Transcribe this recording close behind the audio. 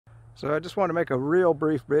So I just want to make a real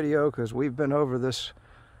brief video because we've been over this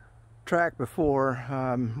track before.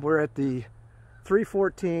 We're at the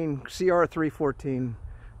 314, CR 314,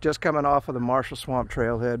 just coming off of the Marshall Swamp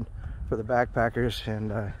Trailhead for the backpackers,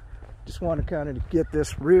 and just want to kind of get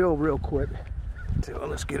this real quick. So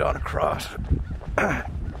let's get on across. All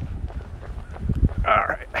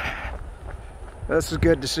right, this is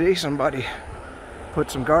good to see. Somebody put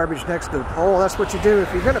some garbage next to the pole. That's what you do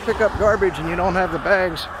if you're going to pick up garbage and you don't have the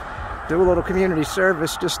bags. Do a little community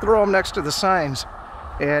service. Just throw them next to the signs,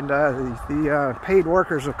 and the paid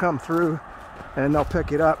workers will come through and they'll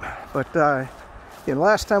pick it up. But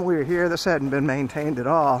last time we were here, this hadn't been maintained at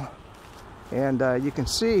all, and you can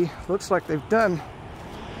see, looks like they've done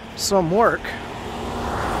some work.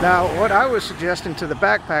 Now, what I was suggesting to the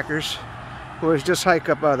backpackers was just hike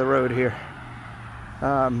up by the road here,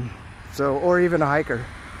 or even a hiker,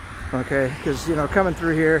 okay? Because coming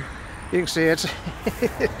through here, you can see it's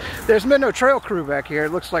there's been no trail crew back here. It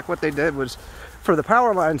looks like what they did was, for the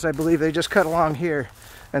power lines, I believe they just cut along here,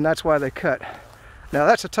 and that's why they cut. Now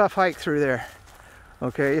that's a tough hike through there,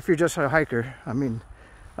 okay, if you're just a hiker. I mean,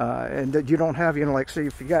 and that you don't have, like, see,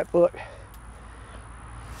 if you got, look,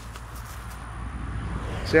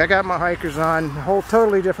 see, I got my hikers on, a whole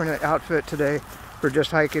totally different outfit today for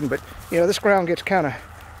just hiking. But this ground gets kind of,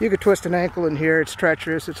 you could twist an ankle in here. It's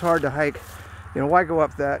treacherous, it's hard to hike. Why go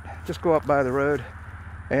up that? Just go up by the road.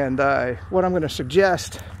 And what I'm going to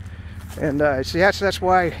suggest, and see, that's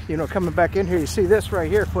why, coming back in here, you see this right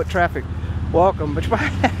here, foot traffic welcome. But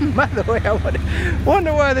by the way, I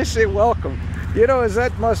wonder why they say welcome. Is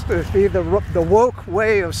that must be the woke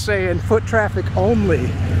way of saying foot traffic only.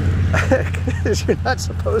 Because you're not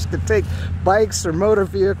supposed to take bikes or motor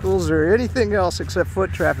vehicles or anything else except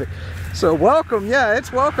foot traffic. So welcome, yeah,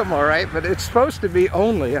 it's welcome, all right, but it's supposed to be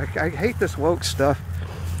only. I hate this woke stuff.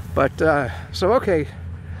 But so okay,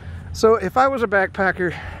 so if I was a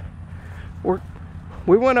backpacker,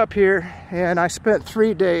 we went up here and I spent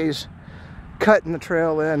 3 days cutting the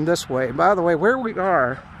trail in this way. By the way, where we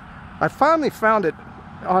are, I finally found it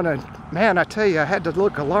on man, I tell you, I had to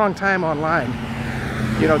look a long time online.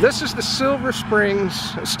 This is the Silver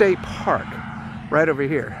Springs State Park right over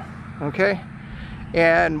here, okay?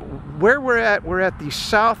 And where we're at the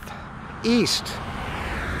southeast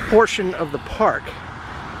portion of the park.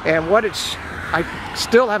 And I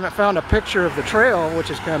still haven't found a picture of the trail,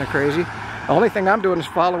 which is kind of crazy. The only thing I'm doing is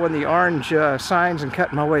following the orange signs and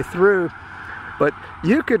cutting my way through. But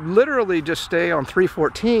you could literally just stay on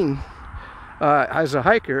 314 as a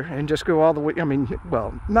hiker and just go all the way. I mean,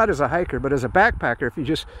 well, not as a hiker, but as a backpacker, if you're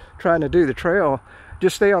just trying to do the trail,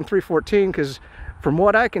 just stay on 314, because from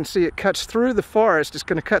what I can see, it cuts through the forest. It's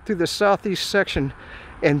going to cut through the southeast section,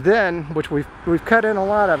 and then, which we've cut in a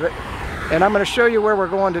lot of it, and I'm going to show you where we're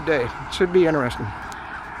going today. It should be interesting.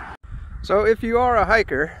 So if you are a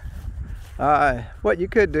hiker, what you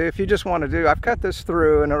could do, if you just want to do, I've cut this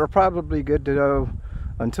through, and it'll probably be good to go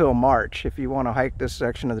until March if you want to hike this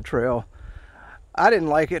section of the trail. I didn't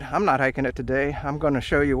like it. I'm not hiking it today. I'm going to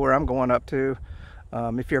show you where I'm going up to.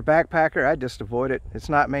 If you're a backpacker, I'd just avoid it. It's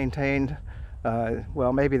not maintained.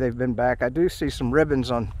 Well, maybe they've been back. I do see some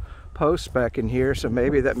ribbons on posts back in here, so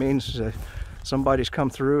maybe that means somebody's come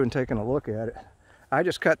through and taken a look at it. I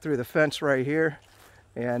just cut through the fence right here,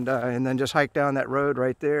 and then just hike down that road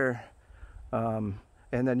right there. And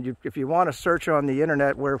then if you want to search on the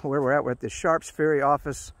internet where we're at the Sharps Ferry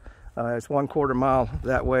office, it's 1/4 mile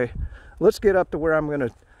that way. Let's get up to where I'm going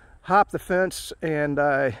to hop the fence and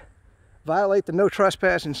violate the no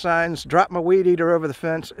trespassing signs, drop my weed eater over the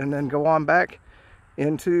fence, and then go on back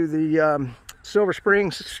into the Silver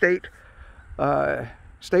Springs State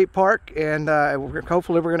Park, and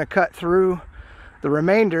hopefully we're going to cut through the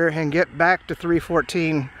remainder and get back to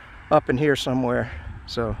 314 up in here somewhere.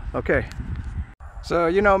 So, okay. So,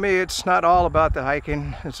 me, it's not all about the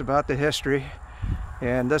hiking, it's about the history.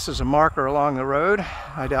 And this is a marker along the road.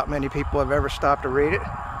 I doubt many people have ever stopped to read it.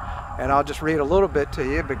 And I'll just read a little bit to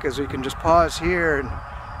you, because you can just pause here and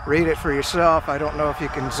read it for yourself. I don't know if you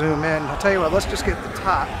can zoom in. I'll tell you what, let's just get the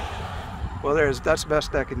top. Well, that's the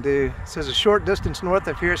best I can do. It says, a short distance north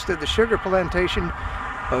of here stood the sugar plantation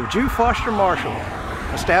of Jew Foster Marshall.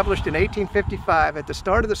 Established in 1855, at the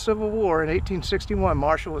start of the Civil War in 1861,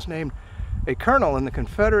 Marshall was named a colonel in the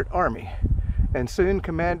Confederate Army, and soon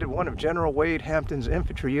commanded one of General Wade Hampton's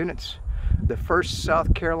infantry units, the 1st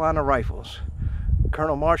South Carolina Rifles.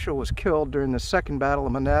 Colonel Marshall was killed during the Second Battle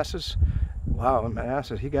of Manassas. Wow,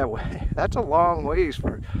 Manassas, that's a long ways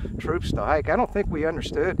for troops to hike. I don't think we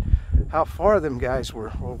understood how far them guys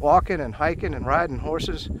were walking and hiking and riding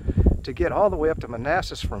horses to get all the way up to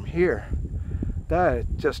Manassas from here. that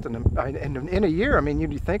just in a year, I mean,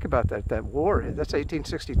 you think about that war, that's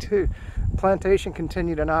 1862. Plantation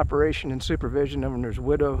continued in operation and supervision of Governor's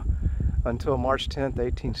widow until March 10th,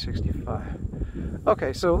 1865.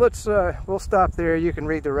 Okay, so let's we'll stop there. You can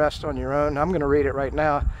read the rest on your own. I'm going to read it right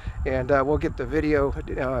now, and we'll get the video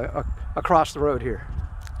across the road here.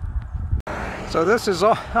 So this is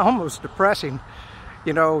almost depressing.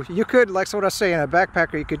 You know, you could, like what I was saying, a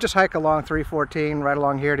backpacker, you could just hike along 314 right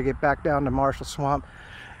along here to get back down to Marshall Swamp.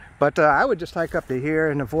 But I would just hike up to here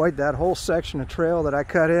and avoid that whole section of trail that I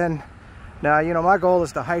cut in. Now, you know, my goal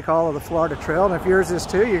is to hike all of the Florida Trail, and if yours is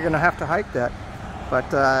too, you're going to have to hike that.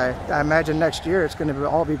 But I imagine next year it's going to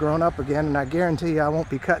all be grown up again, and I guarantee you I won't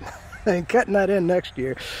be cutting that in next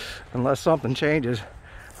year unless something changes.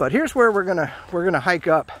 But here's where we're gonna hike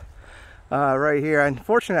up. Right here.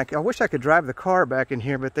 Unfortunately, I wish I could drive the car back in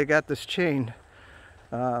here, but they got this chained.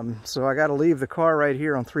 So I got to leave the car right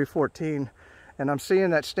here on 314. And I'm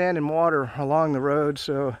seeing that standing water along the road.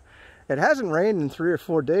 So it hasn't rained in 3 or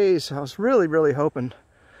 4 days. I was really hoping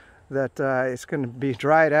that it's going to be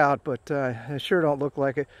dried out, but it sure don't look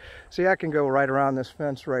like it. See, I can go right around this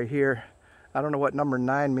fence right here. I don't know what number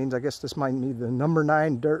 9 means. I guess this might be the number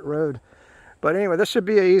 9 dirt road. But anyway, this should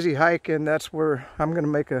be an easy hike, and that's where I'm going to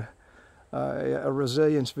make a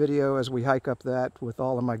resilience video as we hike up that with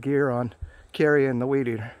all of my gear on, carrying the weed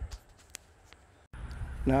eater.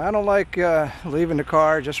 Now, I don't like leaving the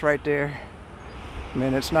car just right there. I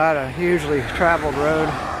mean, it's not a hugely traveled road.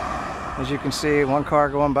 As you can see, one car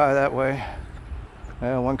going by that way,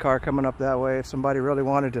 one car coming up that way. If somebody really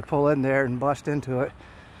wanted to pull in there and bust into it,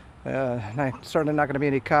 certainly not going to be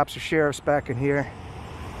any cops or sheriffs back in here.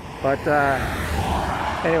 But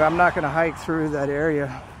anyway, I'm not going to hike through that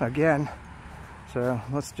area again. So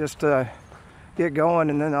let's just get going,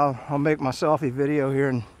 and then I'll make my selfie video here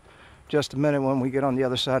in just a minute when we get on the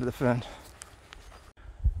other side of the fence.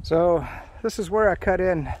 So this is where I cut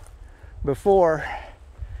in before,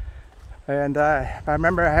 and I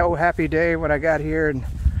remember a whole happy day when I got here, and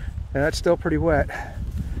it's still pretty wet.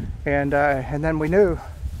 And then we knew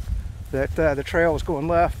that the trail was going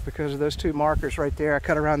left because of those 2 markers right there. I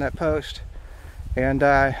cut around that post, and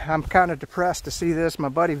I'm kind of depressed to see this. My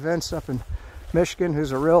buddy Vince up in Michigan,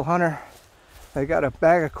 who's a real hunter, they got a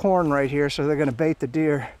bag of corn right here, so they're going to bait the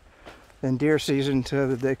deer in deer season so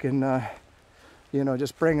that they can you know,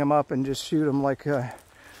 just bring them up and just shoot them like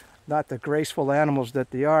not the graceful animals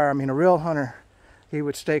that they are. I mean, a real hunter, he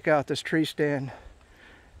would stake out this tree stand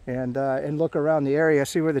and look around the area,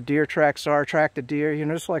 see where the deer tracks are, track the deer, you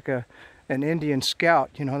know, just like an Indian scout.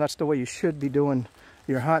 You know, that's the way you should be doing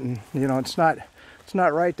your hunting. You know, it's not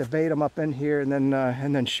right to bait them up in here and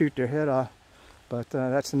then shoot their head off. But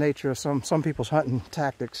that's the nature of some people's hunting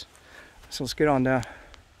tactics. So let's get on down.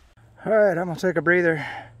 All right, I'm gonna take a breather.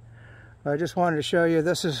 I just wanted to show you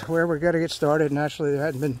this is where we're gonna get started. And actually, there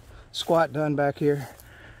hadn't been squat done back here.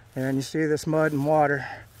 And you see this mud and water.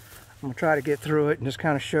 I'm gonna try to get through it and just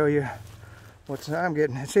kind of show you what I'm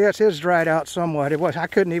getting. See, it's dried out somewhat. I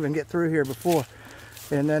couldn't even get through here before.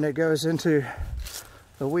 And then it goes into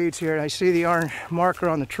the weeds here. And I see the orange marker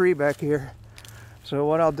on the tree back here. So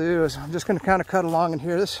what I'll do is I'm just gonna kind of cut along in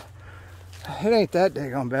here. It ain't that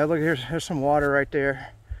daggone bad. Look, here's some water right there.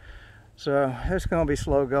 So it's gonna be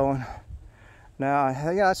slow going. Now,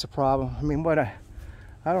 yeah, that's a problem. I mean, I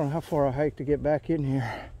don't know how far I hike to get back in here.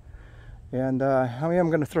 And I mean, I'm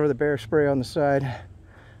gonna throw the bear spray on the side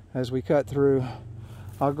as we cut through.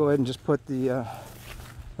 I'll go ahead and just put the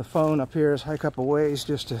phone up here as hike up a ways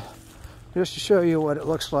just to show you what it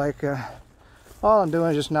looks like. All I'm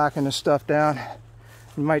doing is just knocking this stuff down.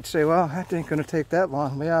 You might say, well, that ain't gonna take that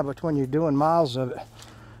long. Yeah, but when you're doing miles of it,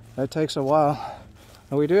 that takes a while.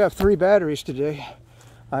 And we do have 3 batteries today.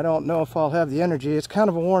 I don't know if I'll have the energy. It's kind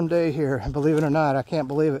of a warm day here, believe it or not. I can't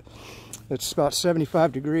believe it. It's about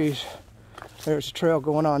 75 degrees. There's a trail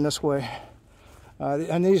going on this way.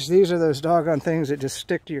 And these are those doggone things that just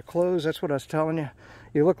stick to your clothes. That's what I was telling you.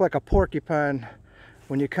 You look like a porcupine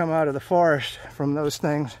when you come out of the forest from those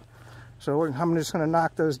things. So I'm just gonna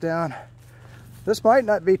knock those down. This might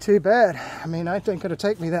not be too bad. I mean, I think it'll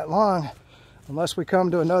take me that long unless we come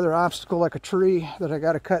to another obstacle like a tree that I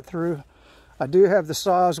gotta cut through. I do have the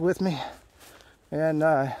saws with me. And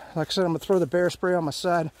like I said, I'm gonna throw the bear spray on my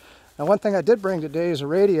side. Now, one thing I did bring today is a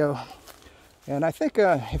radio. And I think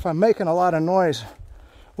if I'm making a lot of noise,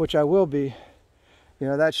 which I will be, you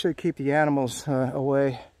know, that should keep the animals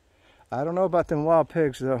away. I don't know about them wild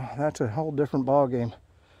pigs though. That's a whole different ball game.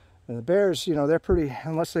 And the bears, you know, they're pretty,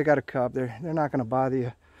 unless they got a cub, they're not gonna bother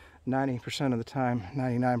you 90% of the time,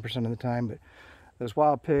 99% of the time. But those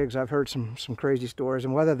wild pigs, I've heard some crazy stories,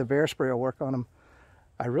 and whether the bear spray will work on them,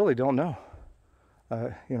 I really don't know.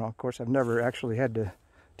 You know, of course, I've never actually had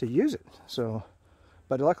to use it. So,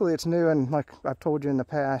 but luckily it's new, and like I've told you in the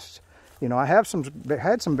past, you know, I had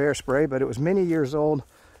some bear spray, but it was many years old,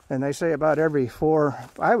 and they say about every 4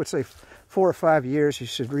 or 5 years you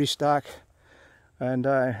should restock. And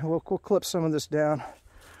we'll clip some of this down.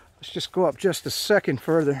 Let's just go up just a second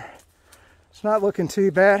further. It's not looking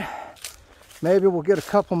too bad. Maybe we'll get a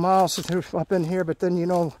couple miles up in here, but then, you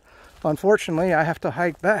know, unfortunately I have to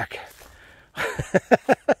hike back.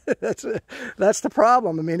 That's the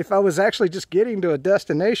problem. I mean, if I was actually just getting to a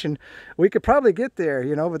destination, we could probably get there,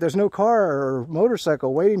 you know, but there's no car or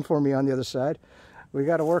motorcycle waiting for me on the other side. We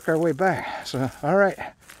got to work our way back. So, all right,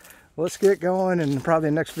 let's get going, and probably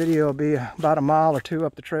the next video will be about a mile or 2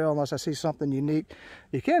 up the trail, unless I see something unique.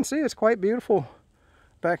 You can see it's quite beautiful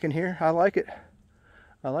back in here. I like it.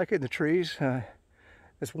 I like it in the trees.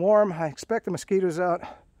 It's warm. I expect the mosquitoes out.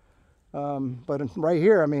 But right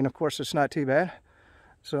here, I mean, of course, it's not too bad.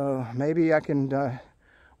 So maybe I can,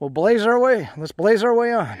 we'll blaze our way. Let's blaze our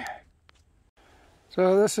way on.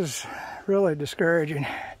 So this is really discouraging.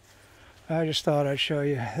 I just thought I'd show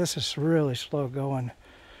you. This is really slow going.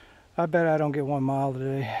 I bet I don't get 1 mile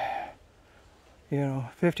today. You know,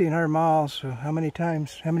 1,500 miles. So how many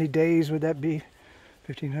days would that be?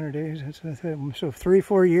 1,500 days. That's so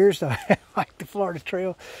 3-4 years to hike the Florida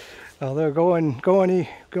Trail. Although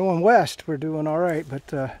going west, we're doing all right.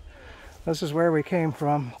 But this is where we came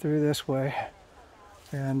from, through this way,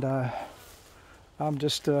 and I'm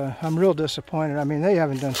real disappointed. I mean, they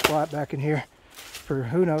haven't done squat back in here for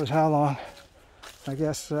who knows how long. I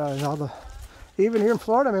guess even here in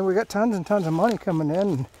Florida, I mean, we got tons and tons of money coming in,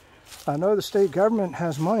 and I know the state government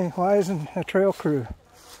has money. Why isn't a trail crew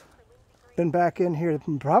been back in here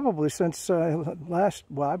probably since I'd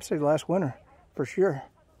say last winter for sure.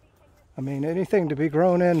 I mean, anything to be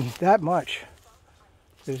grown in that much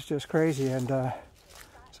is just crazy. And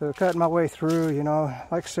so cutting my way through, you know,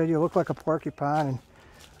 like I said, you look like a porcupine, and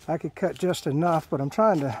I could cut just enough, but I'm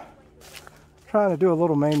trying to do a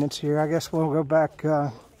little maintenance here. I guess we'll go back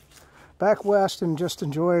west and just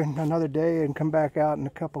enjoy another day and come back out in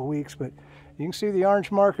a couple of weeks. But you can see the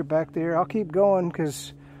orange marker back there. I'll keep going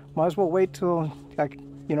because might as well wait till I,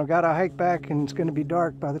 you know, gotta hike back, and it's gonna be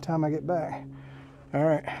dark by the time I get back. All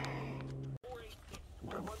right.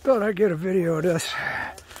 Thought I'd get a video of this.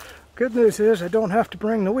 Good news is I don't have to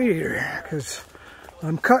bring the weed eater, because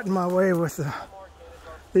I'm cutting my way with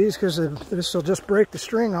these, because this will just break the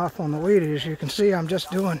string off on the weed eater. As you can see, I'm just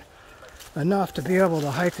doing enough to be able to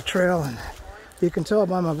hike the trail, and you can tell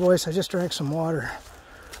by my voice I just drank some water.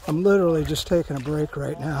 I'm literally just taking a break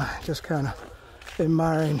right now, just kind of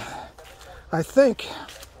admiring. I think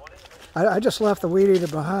I just left the weed eater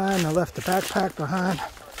behind. I left the backpack behind.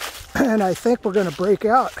 And I think we're going to break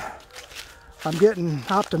out. I'm getting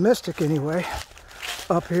optimistic anyway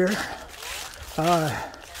up here.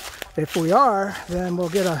 If we are, then we'll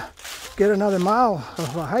get another mile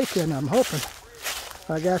of a hike in, I'm hoping.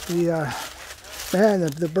 I got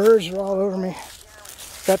the birds are all over me.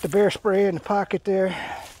 Got the bear spray in the pocket there.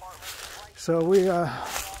 So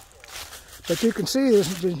but you can see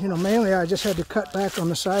this, you know, mainly I just had to cut back on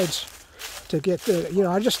the sides to get the, you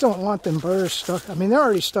know, I just don't want them burrs stuck. I mean, they're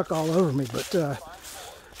already stuck all over me, but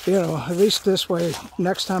you know, at least this way,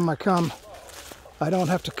 next time I come, I don't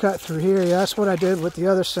have to cut through here. Yeah, that's what I did with the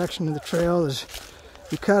other section of the trail, is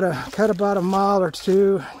you cut about a mile or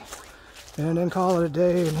 2 and then call it a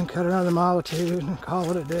day, and then cut another mile or 2 and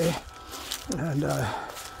call it a day. And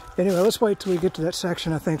anyway, let's wait till we get to that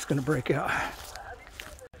section I think is going to break out.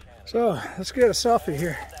 So let's get a selfie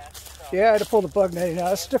here. Yeah, I had to pull the bug netting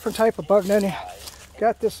out. It's a different type of bug netting.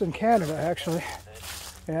 Got this in Canada, actually.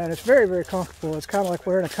 And it's very, very comfortable. It's kind of like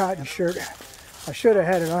wearing a cotton shirt. I should have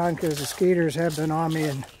had it on because the skeeters have been on me,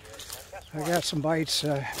 and I got some bites.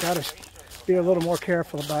 Got to be a little more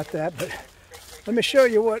careful about that. But let me show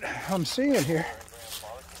you what I'm seeing here.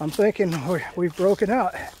 I'm thinking we've broken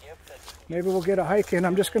out. Maybe we'll get a hike in.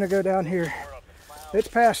 I'm just going to go down here. It's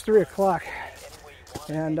past 3 o'clock.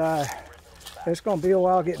 And it's going to be a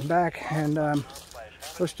while getting back, and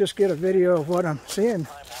let's just get a video of what I'm seeing.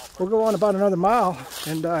 We'll go on about another mile,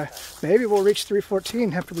 and maybe we'll reach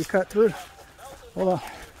 314 after we cut through. Hold on.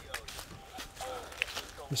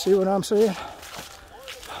 You see what I'm seeing?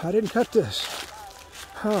 I didn't cut this.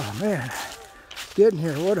 Oh man, getting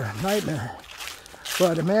here, what a nightmare.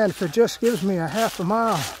 But man, if it just gives me a half a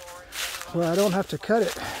mile where I don't have to cut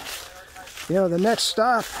it, you know, the next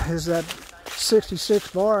stop is that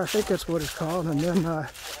 66 bar, I think that's what it's called, and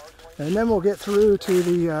then we'll get through to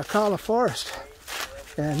the Kala Forest,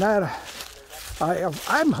 and that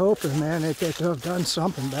I'm hoping, man, that they'll have done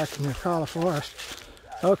something back in the Kala Forest.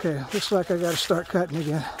 Okay, looks like I got to start cutting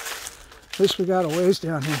again. At least we got a ways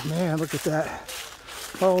down here. Man, look at that.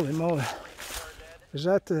 Holy moly. Is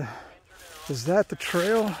that the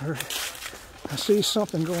trail? Or I see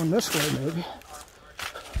something going this way maybe.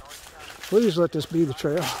 Please let this be the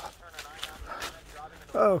trail.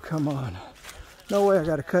 Oh, come on. No way I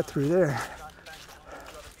got to cut through there.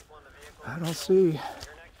 I don't see.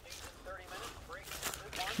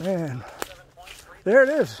 Man. There it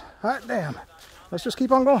is. Hot damn. Let's just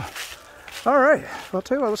keep on going. All right. Well, I'll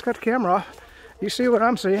tell you what, let's cut the camera off. You see what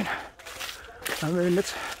I'm seeing. I mean,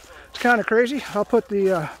 it's kind of crazy. I'll put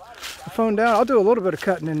the phone down. I'll do a little bit of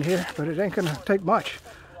cutting in here, but it ain't going to take much.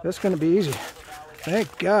 It's going to be easy.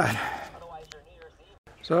 Thank God.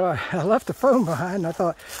 So I left the phone behind, and I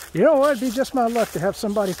thought, you know what, it'd be just my luck to have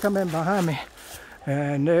somebody come in behind me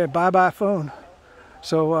and bye-bye phone.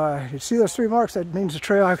 So you see those 3 marks, that means the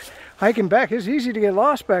trail. Hiking back, it's easy to get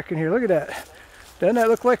lost back in here. Look at that. Doesn't that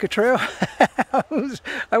look like a trail?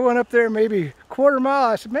 I went up there maybe a quarter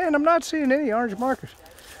mile. I said, man, I'm not seeing any orange markers.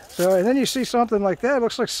 So, and then you see something like that. It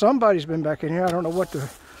looks like somebody's been back in here. I don't know what the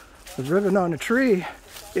ribbon on the tree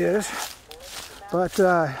is, but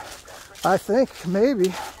I think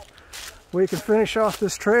maybe we can finish off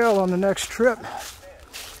this trail on the next trip,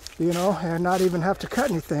 you know, and not even have to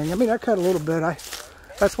cut anything. I mean, I cut a little bit.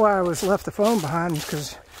 That's why I left the phone behind,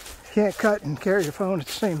 because you can't cut and carry the phone at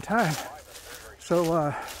the same time.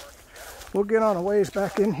 So we'll get on a ways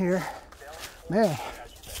back in here. Man,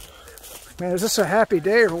 is this a happy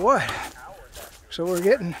day or what? So we're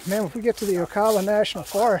getting, man, if we get to the Ocala National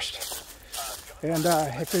Forest, and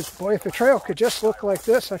if the trail could just look like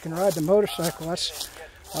this, I can ride the motorcycle.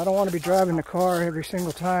 I don't want to be driving the car every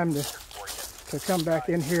single time to come back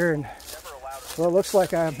in here. And well, it looks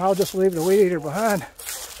like I'll just leave the weed eater behind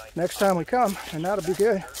next time we come, and that'll be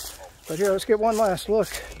good. But here, let's get one last look.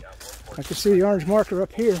 I can see the orange marker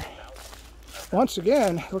up here. Once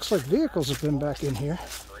again, looks like vehicles have been back in here.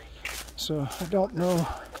 So I don't know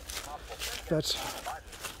if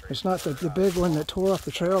it's not the big one that tore off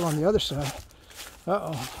the trail on the other side.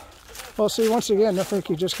 Uh-oh. Well, see, once again, I think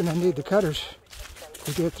you're just going to need the cutters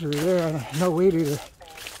to get through there. No weed eater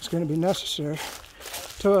is going to be necessary.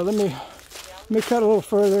 So let me cut a little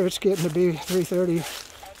further. It's getting to be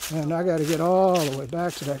 3:30, and I got to get all the way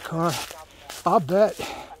back to that car. I'll bet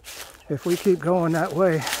if we keep going that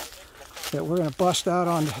way that we're going to bust out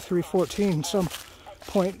onto 314 some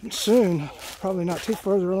point soon. Probably not too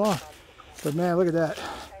further along. But man, look at that.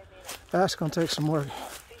 That's going to take some work.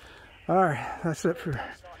 All right, that's it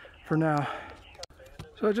for now.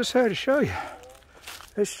 So I just had to show you.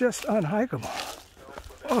 It's just unhikeable.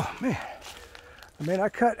 Oh man. I mean, I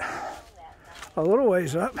cut a little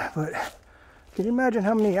ways up, but can you imagine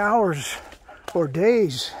how many hours or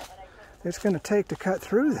days it's going to take to cut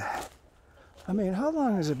through that? I mean, how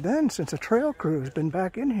long has it been since a trail crew has been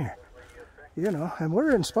back in here? You know, and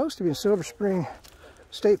we're supposed to be in Silver Spring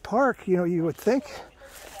State Park. You know, you would think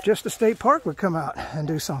just the state park would come out and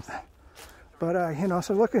do something. But, you know,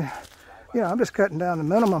 so looking, you know, I'm just cutting down the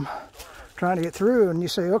minimum, trying to get through. And you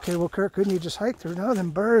say, okay, well, Kirk, couldn't you just hike through? No,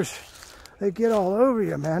 them burrs, they get all over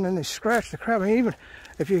you, man, and they scratch the crap. I mean, even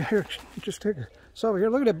if you here, just take a over here,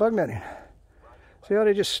 look at that bug netting. See how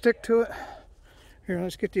they just stick to it? Here,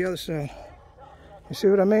 let's get the other side. You see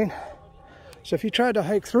what I mean? So if you tried to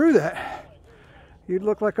hike through that, you'd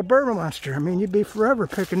look like a Burma monster. I mean, you'd be forever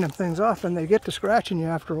picking them things off, and they get to scratching you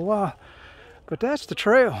after a while. But that's the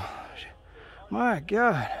trail. My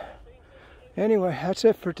God. Anyway, that's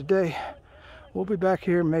it for today. We'll be back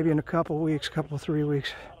here maybe in a couple weeks, 3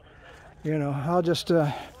 weeks. You know, I'll just,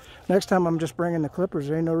 next time I'm just bringing the clippers.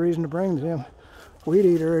 There ain't no reason to bring them weed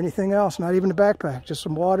eater or anything else, not even the backpack. Just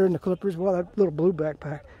some water and the clippers. Well, that little blue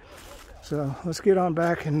backpack. So let's get on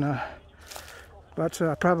back, and that's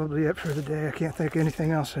probably it for the day. I can't think of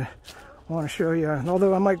anything else I want to show you.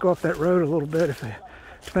 Although I might go up that road a little bit,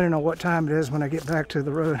 depending on what time it is when I get back to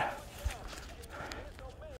the road.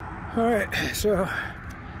 All right, so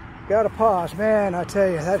got to pause, man. I tell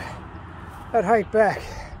you, that hike back,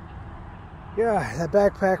 yeah, that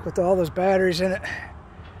backpack with all those batteries in it.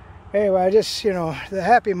 Anyway, I just, you know, the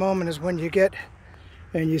happy moment is when you get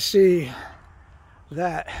and you see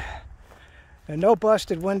that. And no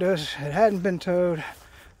busted windows. It hadn't been towed.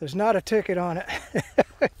 There's not a ticket on it.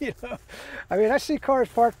 You know, I mean, I see cars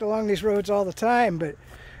parked along these roads all the time, but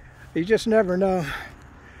you just never know.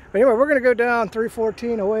 But anyway, we're going to go down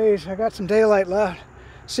 314 a ways. I got some daylight left.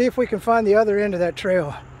 See if we can find the other end of that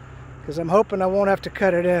trail, because I'm hoping I won't have to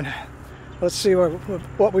cut it in. Let's see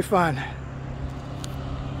what we find.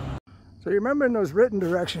 So you remember in those written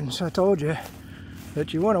directions I told you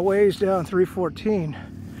that you went a ways down 314,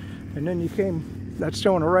 and then you that's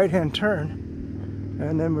showing a right-hand turn,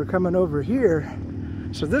 and then we're coming over here.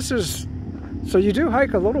 So this is, so you do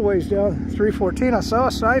hike a little ways down 314. I saw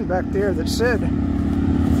a sign back there that said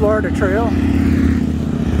Florida Trail,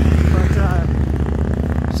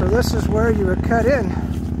 but so this is where you would cut in.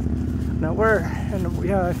 Now where, and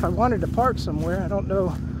yeah, if I wanted to park somewhere, I don't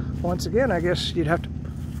know. Once again, I guess you'd have to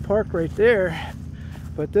park right there,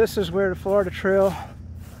 but this is where the Florida Trail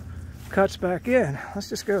cuts back in. Let's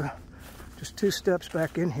just go just 2 steps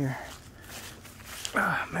back in here.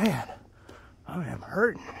 Ah, man, I am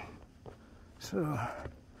hurting. So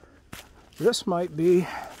this might be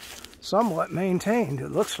somewhat maintained,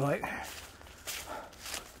 it looks like.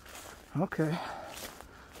 Okay,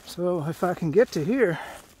 so if I can get to here,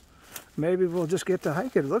 maybe we'll just get to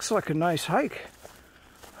hike it. It looks like a nice hike.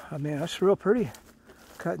 I mean, that's real pretty.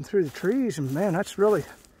 Cutting through the trees, and man, that's really,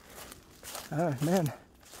 man.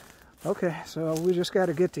 Okay, so we just got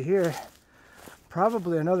to get to here.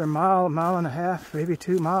 Probably another mile, mile and a half, maybe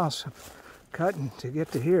 2 miles of cutting to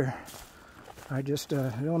get to here. I just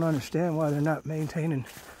don't understand why they're not maintaining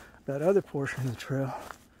that other portion of the trail.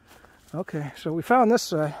 Okay, so we found this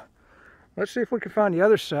side. Let's see if we can find the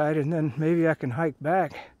other side, and then maybe I can hike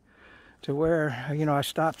back to where, you know, I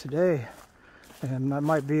stopped today. And that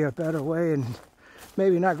might be a better way, and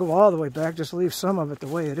maybe not go all the way back, just leave some of it the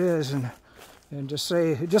way it is, and just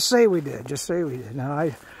say we did, just say we did.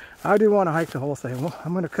 Now I do want to hike the whole thing. Well,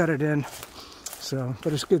 I'm going to cut it in. So,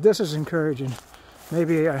 but it's good. This is encouraging.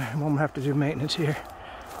 Maybe I won't have to do maintenance here.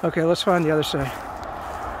 Okay, let's find the other side.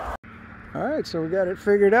 All right, so we got it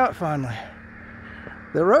figured out finally.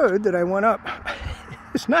 The road that I went up,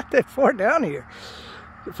 it's not that far down here.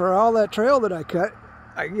 For all that trail that I cut,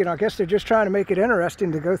 you know, I guess they're just trying to make it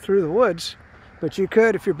interesting to go through the woods. But you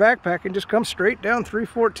could, if you're backpacking, just come straight down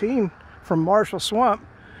 314 from Marshall Swamp,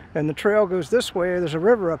 and the trail goes this way. There's a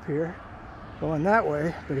river up here going that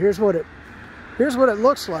way. But here's what it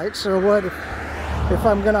looks like. So what if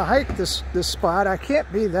I'm gonna hike this spot, I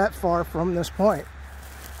can't be that far from this point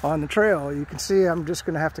on the trail. You can see I'm just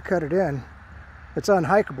gonna have to cut it in. It's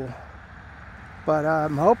unhikeable. But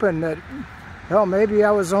I'm hoping that, well, maybe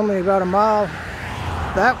I was only about a mile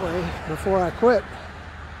that way before I quit.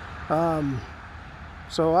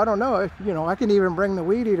 So I don't know, you know, I can even bring the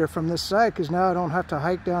weed eater from this side, because now I don't have to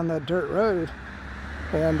hike down that dirt road.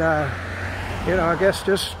 And you know, I guess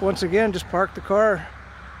just once again, just park the car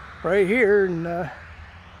right here, and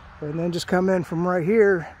then just come in from right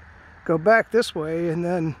here, go back this way, and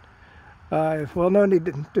then well, no need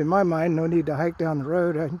to, in my mind, no need to hike down the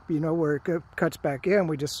road. You know where it cuts back in.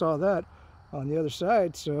 We just saw that on the other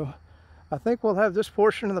side. So I think we'll have this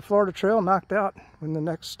portion of the Florida Trail knocked out in the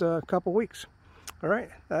next couple weeks. All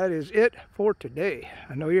right, that is it for today.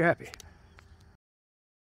 I know you're happy.